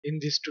In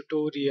this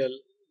tutorial,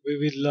 we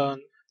will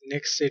learn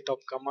next set of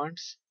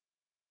commands.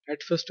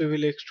 At first, we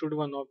will extrude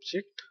one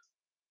object,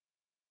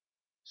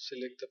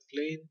 select the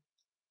plane,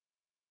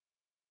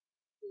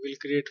 we will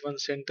create one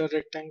center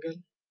rectangle,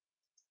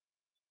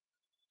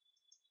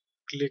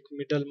 click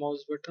middle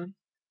mouse button,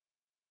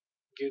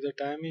 give the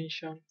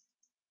dimension,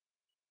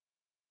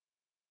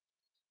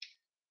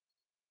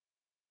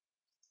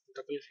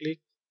 double click,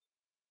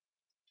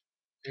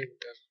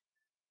 enter.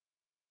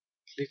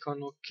 Click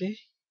on OK,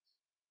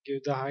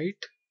 give the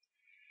height,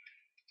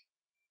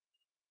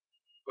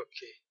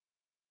 OK.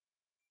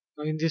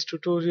 Now in this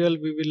tutorial,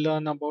 we will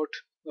learn about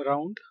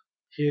round.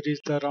 Here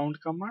is the round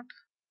command.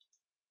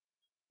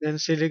 Then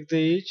select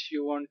the edge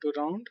you want to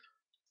round,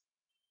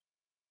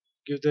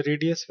 give the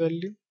radius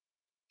value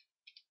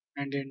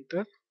and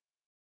enter.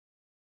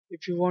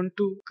 If you want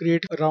to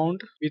create a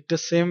round with the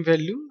same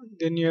value,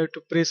 then you have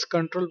to press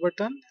Ctrl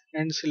button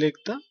and select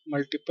the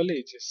multiple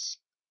edges.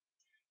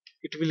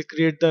 It will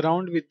create the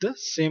round with the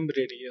same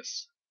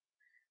radius.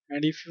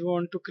 And if you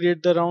want to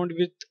create the round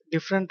with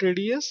different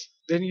radius,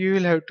 then you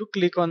will have to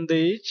click on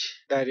the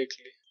edge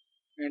directly.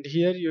 And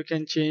here you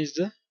can change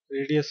the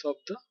radius of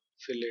the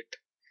fillet.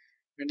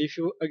 And if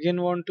you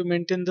again want to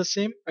maintain the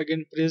same,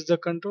 again press the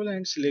Ctrl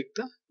and select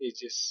the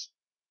edges.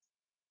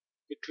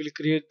 It will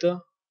create the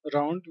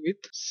round with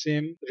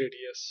same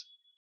radius.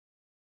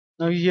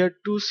 Now here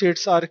two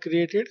sets are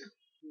created,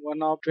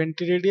 one of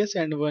 20 radius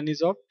and one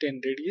is of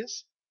 10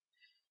 radius.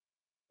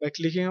 By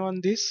clicking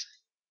on this,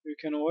 you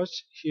can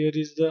watch here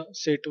is the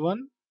set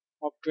 1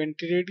 of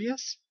 20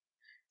 radius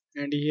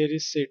and here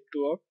is set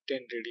 2 of 10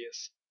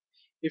 radius.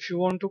 If you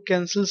want to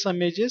cancel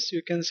some edges,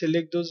 you can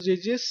select those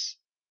edges,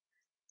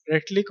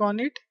 right click on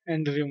it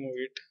and remove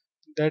it.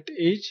 That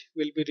edge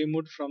will be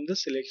removed from the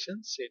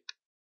selection set.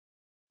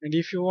 And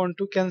if you want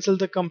to cancel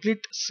the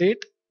complete set,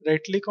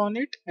 right click on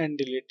it and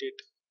delete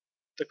it.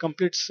 The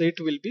complete set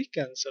will be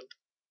cancelled.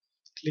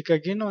 Click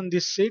again on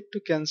this set to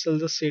cancel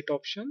the set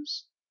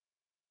options.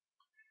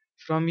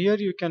 From here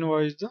you can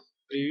watch the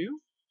preview.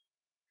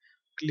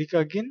 Click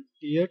again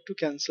here to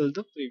cancel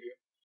the preview.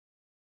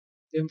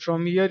 Then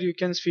from here you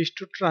can switch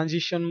to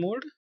transition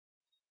mode.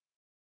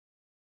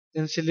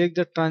 Then select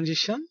the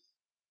transition.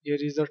 Here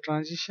is the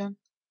transition.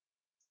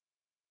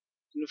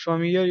 And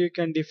from here you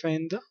can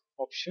define the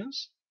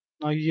options.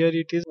 Now here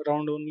it is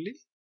round only.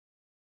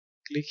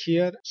 Click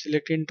here,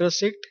 select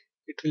intersect.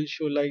 It will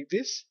show like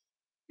this.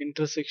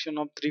 Intersection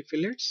of three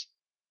fillets.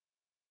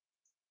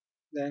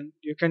 Then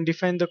you can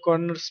define the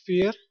corner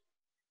sphere.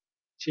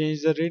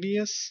 Change the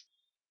radius.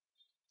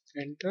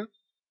 Enter.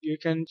 You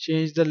can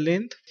change the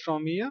length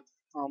from here,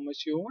 how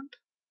much you want.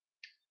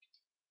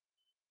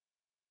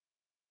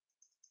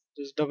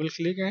 Just double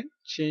click and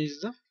change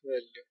the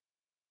value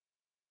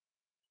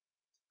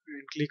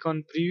and click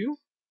on preview.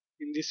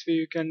 In this way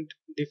you can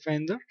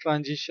define the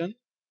transition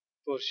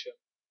portion.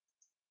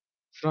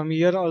 From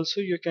here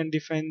also you can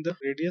define the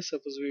radius.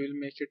 Suppose we will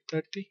make it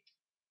 30.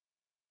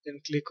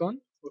 Then click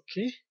on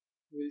OK.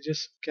 We'll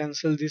just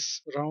cancel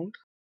this round.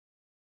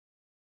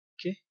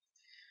 Okay.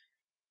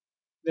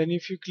 Then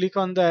if you click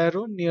on the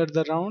arrow near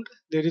the round,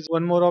 there is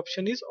one more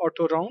option is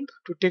auto round.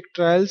 To take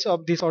trials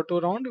of this auto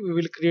round, we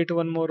will create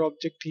one more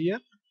object here.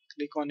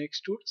 Click on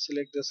extrude,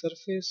 select the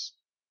surface,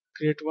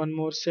 create one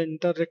more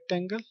center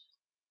rectangle.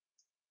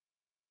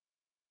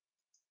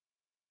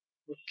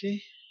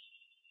 Okay.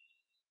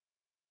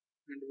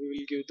 And we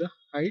will give the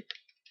height.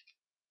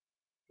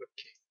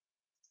 Okay.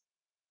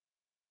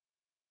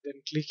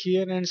 Then click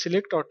here and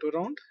select auto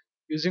round.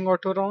 Using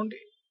auto round,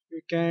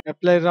 you can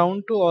apply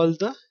round to all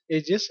the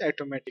edges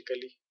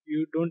automatically.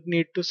 You don't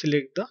need to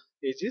select the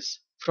edges.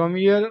 From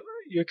here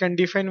you can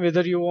define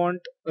whether you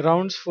want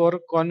rounds for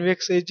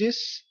convex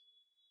edges.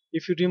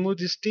 If you remove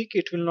this tick,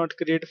 it will not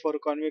create for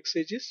convex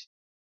edges.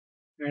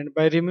 And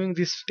by removing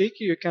this tick,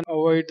 you can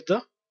avoid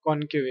the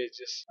concave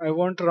edges. I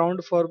want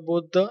round for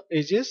both the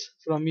edges.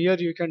 From here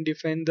you can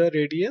define the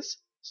radius.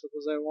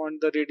 Suppose I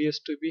want the radius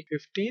to be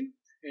 15.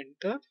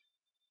 Enter.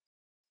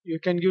 You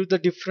can give the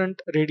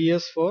different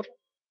radius for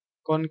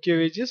concave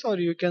edges or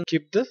you can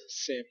keep the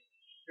same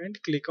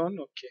and click on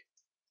OK.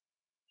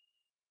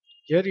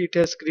 Here it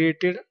has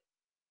created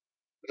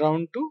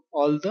round to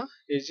all the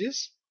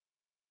edges.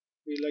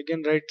 We'll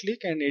again right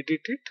click and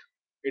edit it,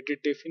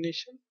 edit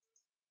definition.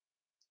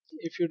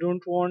 If you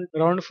don't want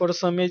round for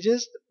some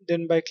edges,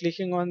 then by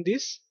clicking on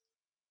this,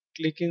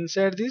 click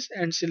inside this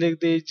and select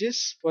the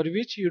edges for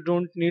which you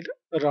don't need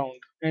a round.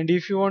 And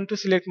if you want to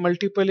select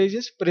multiple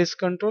edges, press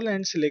Ctrl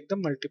and select the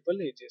multiple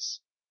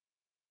edges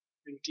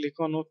and click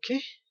on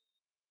OK.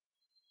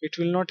 It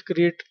will not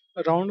create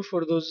a round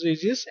for those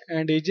edges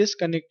and edges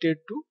connected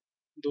to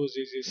those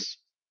edges.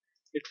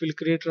 It will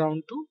create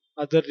round to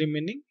other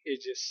remaining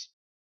edges.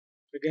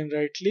 Again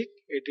right click,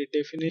 edit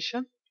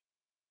definition.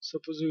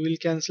 Suppose we will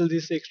cancel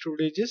these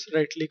extrude edges,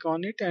 right click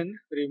on it and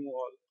remove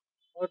all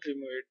or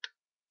remove it.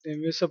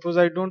 Then we suppose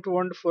I don't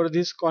want for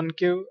these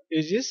concave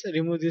edges,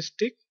 remove this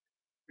tick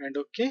and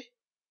OK.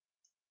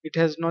 It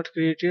has not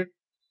created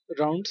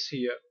rounds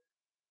here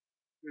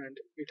and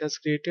it has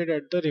created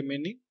at the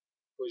remaining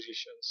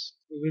positions.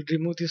 We will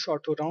remove this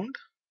auto round,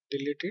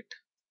 delete it.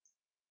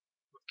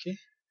 Okay.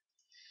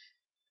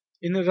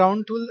 In a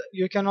round tool,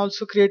 you can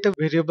also create a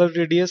variable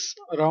radius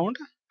round.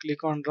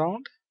 Click on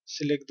round,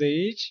 select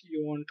the edge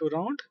you want to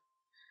round.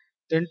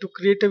 Then to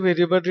create a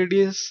variable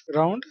radius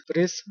round,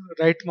 press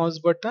right mouse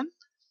button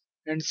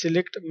and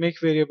select make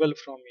variable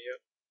from here.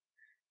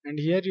 And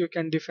here you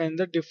can define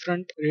the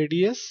different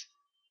radius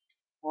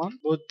on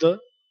both the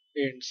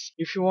ends.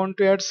 If you want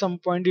to add some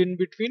point in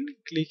between,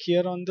 click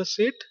here on the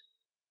set,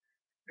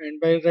 and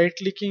by right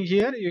clicking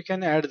here you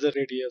can add the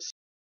radius.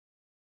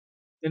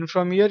 Then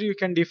from here you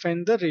can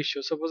define the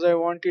ratio. Suppose I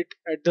want it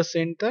at the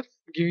center,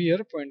 give here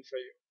 0.5.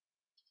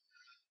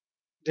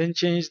 Then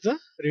change the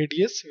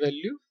radius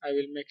value. I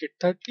will make it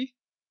 30.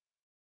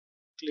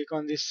 Click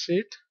on this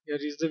set. Here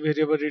is the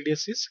variable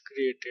radius is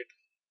created.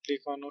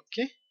 Click on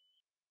OK.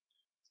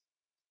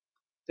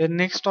 The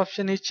next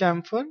option is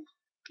chamfer.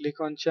 Click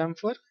on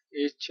chamfer,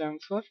 edge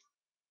chamfer.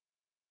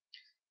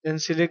 Then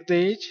select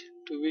the edge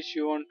to which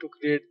you want to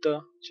create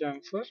the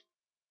chamfer.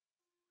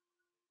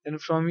 Then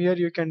from here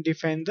you can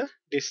define the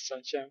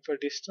distance, chamfer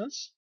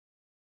distance.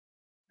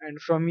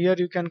 And from here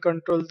you can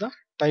control the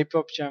type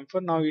of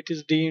chamfer. Now it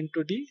is D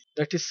into D.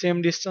 That is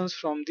same distance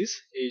from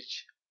this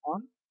edge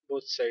on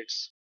both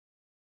sides.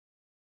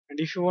 And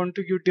if you want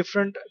to give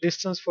different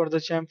distance for the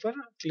chamfer,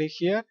 click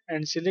here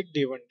and select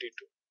D1,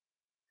 D2.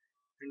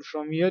 And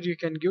from here you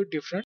can give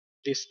different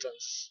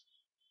distance.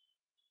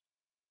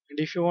 And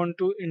if you want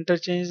to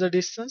interchange the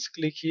distance,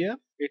 click here.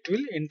 It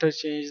will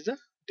interchange the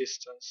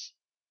distance.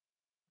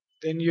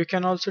 Then you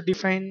can also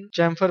define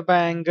chamfer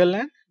by angle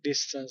and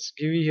distance.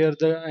 Give here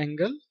the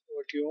angle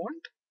what you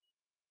want.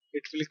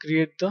 It will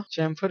create the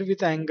chamfer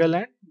with angle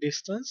and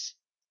distance.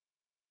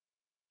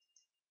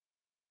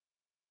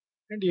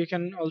 And you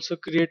can also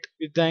create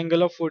with the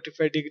angle of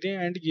 45 degree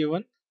and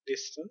given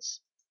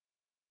distance.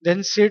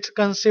 Then set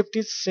concept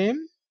is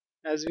same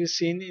as we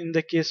seen in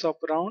the case of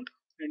round.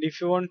 And if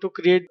you want to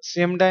create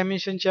same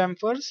dimension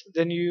chamfers,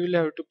 then you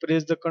will have to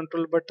press the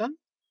control button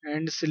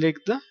and select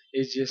the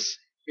edges.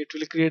 It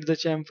will create the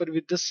chamfer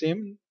with the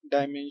same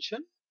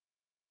dimension.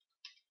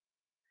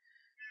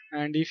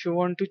 And if you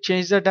want to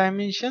change the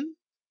dimension,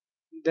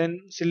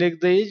 then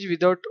select the edge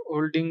without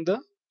holding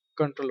the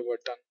control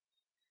button.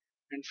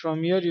 And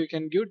from here you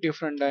can give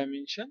different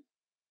dimension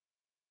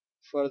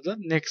for the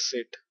next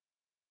set.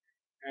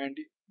 And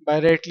by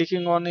right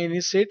clicking on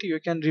any set, you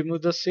can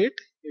remove the set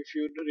if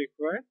you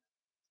require.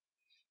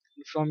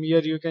 And from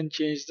here you can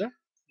change the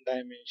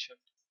dimension.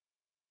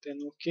 Then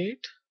OK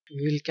it.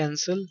 We will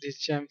cancel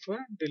this chamfer,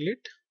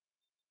 delete.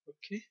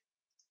 Okay.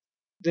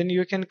 Then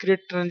you can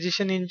create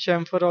transition in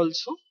chamfer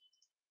also.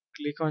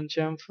 Click on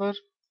chamfer,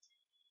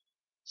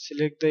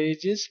 select the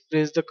edges,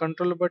 press the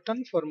control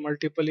button for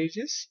multiple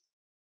edges.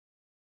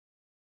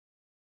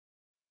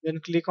 Then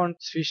click on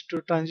switch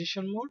to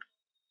transition mode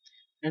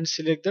and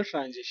select the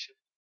transition.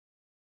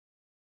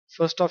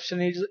 First option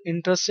is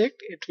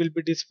intersect. It will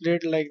be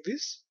displayed like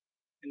this.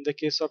 In the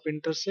case of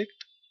intersect,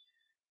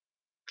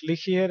 click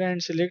here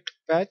and select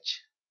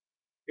patch.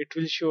 It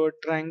will show a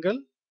triangle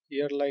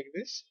here like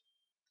this,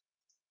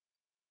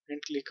 and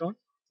click on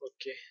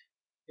OK.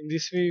 In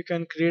this way you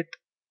can create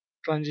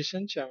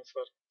transition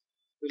chamfer.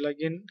 We'll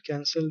again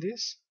cancel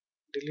this,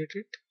 delete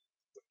it.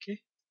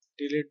 Okay.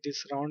 Delete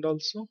this round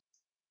also.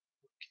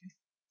 Okay.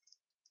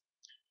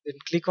 Then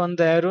click on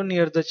the arrow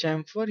near the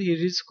chamfer.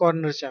 Here is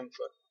corner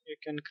chamfer. You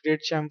can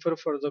create chamfer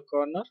for the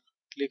corner.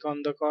 Click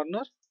on the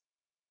corner.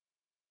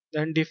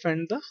 Then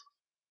define the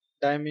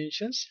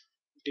dimensions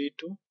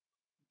D2,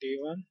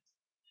 D1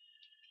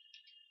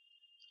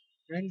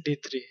 and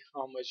D3,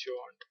 how much you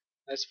want.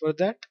 As for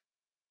that,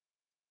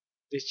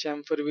 this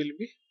chamfer will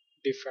be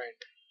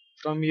defined.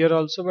 From here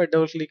also, by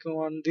double clicking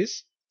on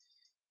this,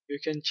 you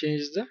can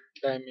change the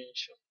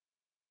dimension.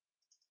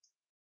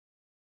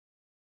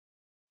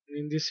 And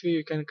in this way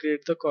you can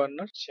create the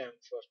corner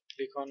chamfer.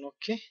 Click on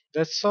OK.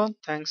 That's all.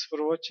 Thanks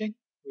for watching.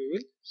 We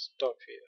will stop here.